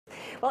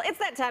Well, it's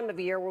that time of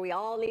year where we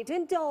all need to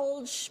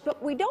indulge,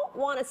 but we don't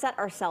want to set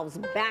ourselves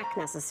back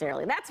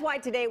necessarily. That's why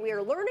today we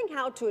are learning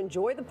how to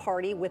enjoy the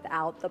party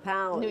without the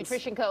pounds.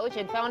 Nutrition coach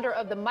and founder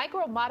of the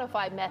Micro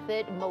Modify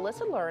Method,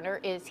 Melissa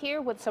Lerner, is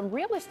here with some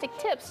realistic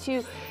tips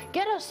to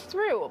get us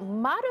through.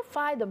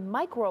 Modify the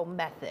micro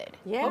method.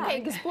 Yeah.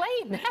 Okay,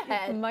 explain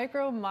that.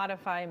 Micro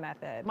Modify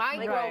Method.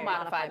 Micro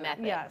Modify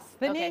Method. Yes.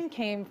 The name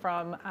came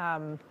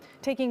from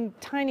taking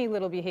tiny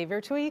little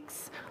behavior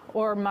tweaks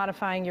or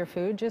modifying your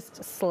food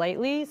just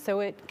slightly so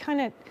it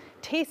kind of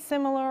tastes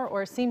similar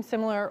or seems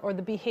similar, or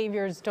the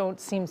behaviors don't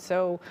seem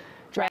so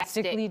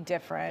drastically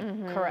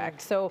different.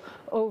 Correct. So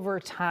over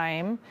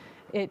time,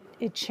 it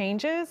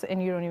changes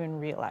and you don't even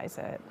realize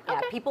it. Yeah,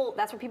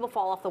 that's where people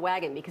fall off the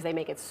wagon because they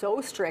make it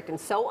so strict and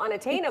so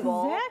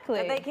unattainable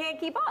that they can't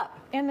keep up.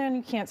 And then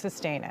you can't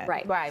sustain it.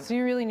 Right. So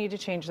you really need to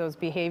change those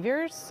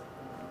behaviors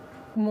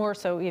more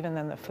so even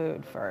than the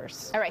food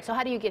first. All right, so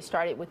how do you get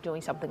started with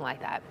doing something like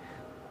that?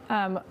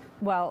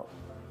 Well,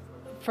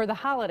 for the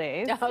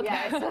holidays, for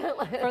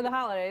the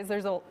holidays,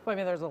 there's a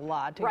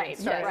lot to get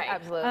started. Right,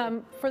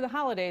 absolutely. For the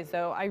holidays,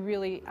 though,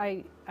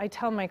 I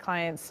tell my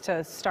clients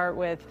to start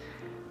with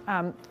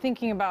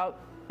thinking about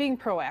being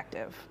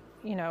proactive.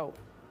 You know,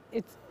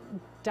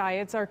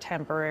 diets are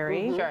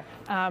temporary.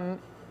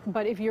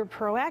 But if you're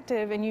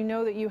proactive and you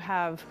know that you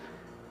have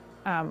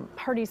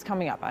parties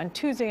coming up on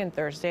Tuesday and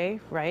Thursday,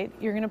 right?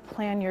 You're going to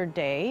plan your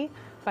day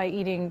by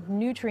eating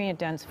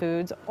nutrient-dense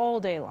foods all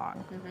day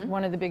long.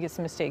 One of the biggest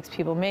mistakes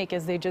people make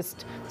is they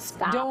just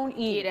don't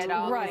eat it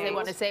all because they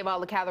want to save all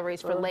the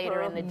calories for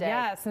later in the day.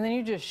 Yes, and then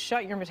you just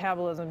shut your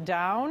metabolism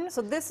down.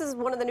 So this is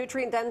one of the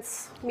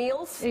nutrient-dense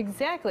meals?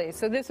 Exactly.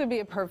 So this would be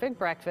a perfect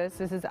breakfast.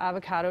 This is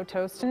avocado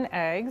toast and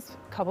eggs,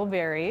 a couple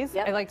berries.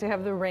 I like to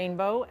have the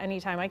rainbow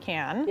anytime I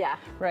can.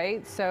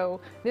 Right?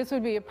 So this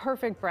would be a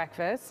perfect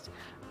breakfast.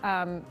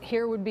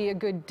 Here would be a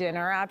good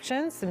dinner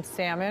option: some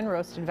salmon,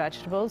 roasted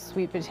vegetables,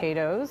 sweet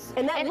potatoes.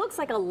 And that looks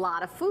like a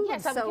lot of food.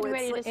 Yes, I'm getting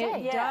ready to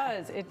say.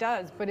 It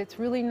does, but it's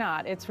really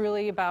not. It's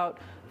really about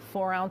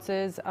 4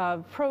 ounces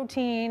of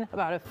protein,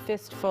 about a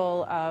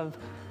fistful of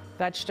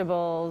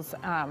vegetables.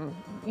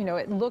 You know,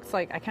 it looks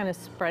like I kind of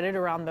spread it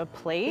around the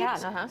plate.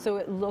 So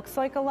it looks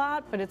like a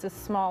lot, but it's a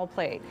small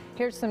plate.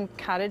 Here's some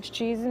cottage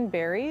cheese and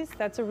berries.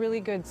 That's a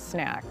really good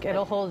snack.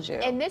 It'll hold you.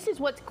 And this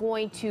is what's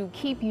going to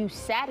keep you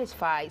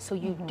satisfied so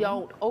you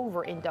don't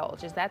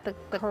overindulge. Is that the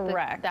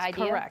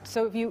idea? Correct.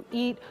 So if you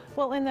eat,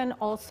 well, and then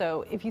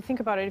also, if you think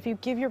about it, if you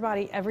give your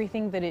body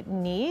everything that it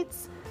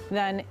needs,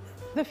 then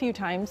the few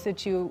times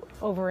that you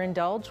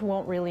overindulge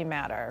won't really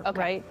matter,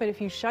 right? But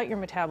if you shut your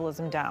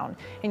metabolism down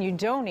and you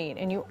don't eat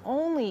and you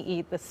only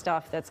eat the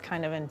stuff that's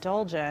kind of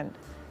indulgent,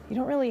 you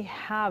don't really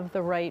have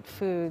the right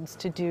foods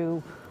to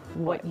do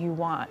what you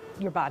want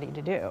your body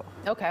to do.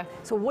 Okay.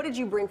 So what did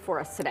you bring for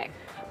us today?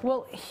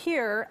 Well,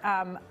 here,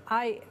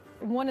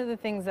 one of the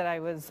things that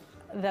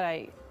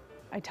I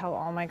tell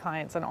all my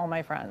clients and all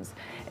my friends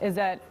is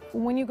that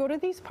when you go to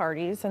these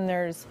parties and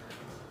there's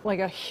like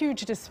a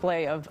huge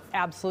display of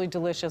absolutely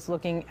delicious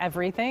looking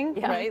everything,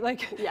 right?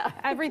 Like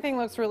everything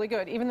looks really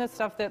good. Even the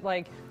stuff that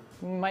like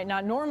you might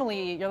not normally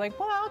eat, you're like,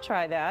 well, I'll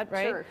try that,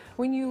 right?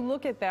 When you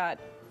look at that,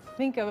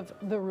 think of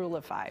the rule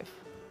of 5,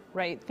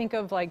 right? Think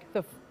of like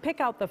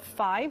pick out the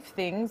 5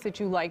 things that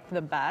you like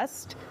the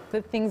best,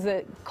 the things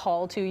that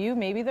call to you.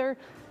 Maybe they're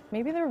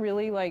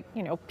really like,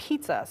 you know,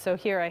 pizza. So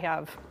here I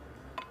have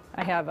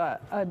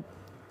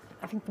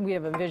I think we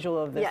have a visual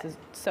of this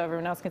so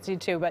everyone else can see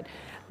too, but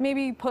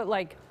maybe put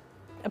like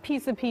a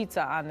piece of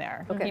pizza on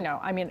there. You know,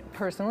 I mean,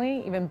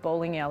 personally, even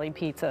bowling alley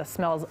pizza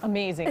smells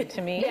amazing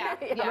to me,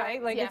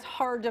 right? Like it's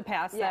hard to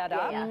pass that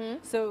up.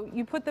 So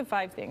you put the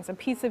 5 things: a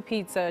piece of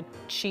pizza,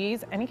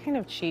 cheese, any kind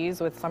of cheese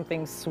with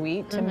something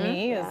sweet to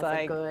me is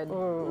like, good.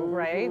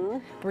 Right?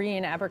 Brie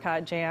and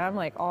apricot jam,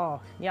 like, oh,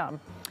 yum.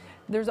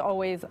 There's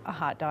always a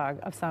hot dog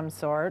of some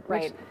sort,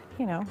 which,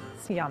 you know,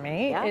 it's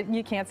yummy.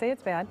 You can't say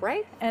it's bad.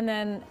 Right. And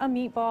then a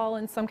meatball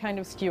and some kind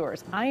of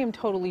skewers. I am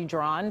totally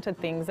drawn to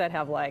things that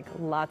have like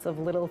lots of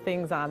little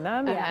things on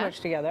them and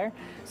pushed together.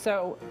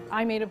 So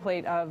I made a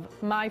plate of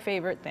my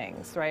favorite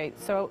things, right?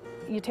 So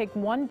you take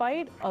 1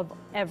 bite of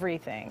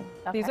everything.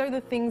 These are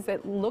the things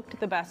that looked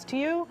the best to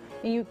you,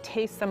 and you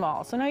taste them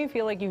all. So now you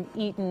feel like you've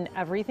eaten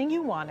everything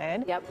you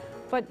wanted.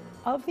 But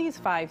of these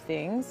 5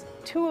 things,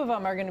 2 of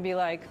them are going to be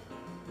like,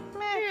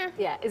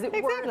 is it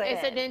worth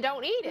it? So then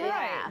don't eat it.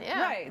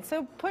 Right.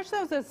 So push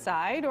those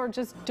aside or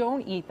just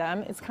don't eat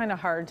them. It's kind of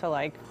hard to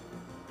like,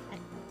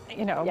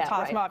 you know,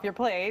 toss them off your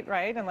plate,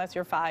 right? Unless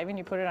you're 5 and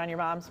you put it on your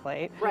mom's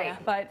plate.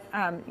 But,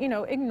 you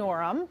know, ignore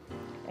them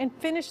and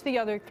finish the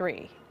other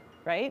 3,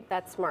 right?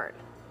 That's smart.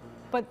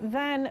 But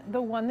then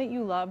the one that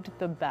you loved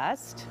the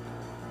best,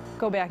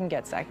 go back and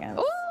get seconds.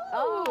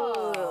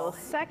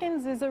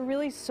 Seconds is a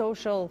really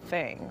social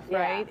thing,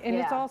 right? And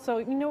it's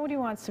also, nobody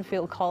wants to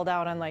feel called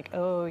out on like,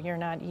 oh, you're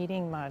not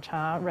eating much,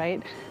 huh?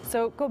 Right?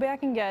 So go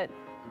back and get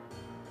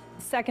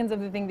seconds of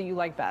the thing that you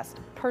like best.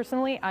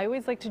 Personally, I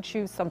always like to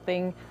choose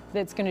something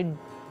that's going to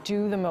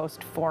do the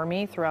most for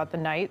me throughout the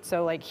night.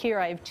 So like here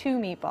I have 2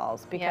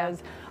 meatballs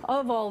because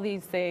of all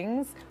these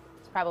things,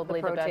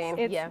 probably the protein.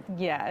 best.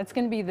 Yeah, it's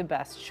going to be the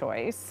best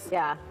choice.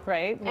 Yeah.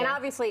 Right? And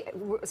obviously,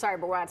 sorry,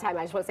 but we're out of time.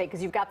 I just want to say,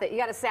 because you got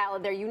a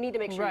salad there, you need to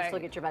make sure you Right. still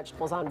get your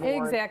vegetables on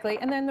board. Exactly.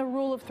 And then the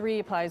rule of 3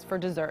 applies for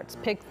desserts.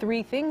 Pick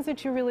 3 things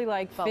that you really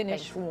like,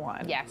 finish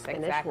one. Yes, Finish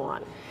exactly.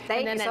 one. Thank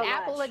and then you so an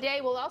apple much. a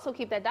day will also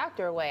keep that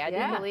doctor away. I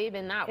Yeah. do believe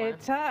in that one.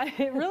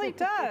 It really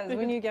does.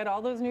 When you get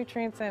all those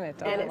nutrients in, it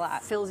does And a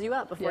lot. it fills you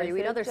up before Yes, you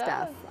eat it other does.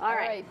 stuff. All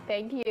right.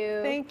 Thank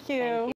you. Thank you.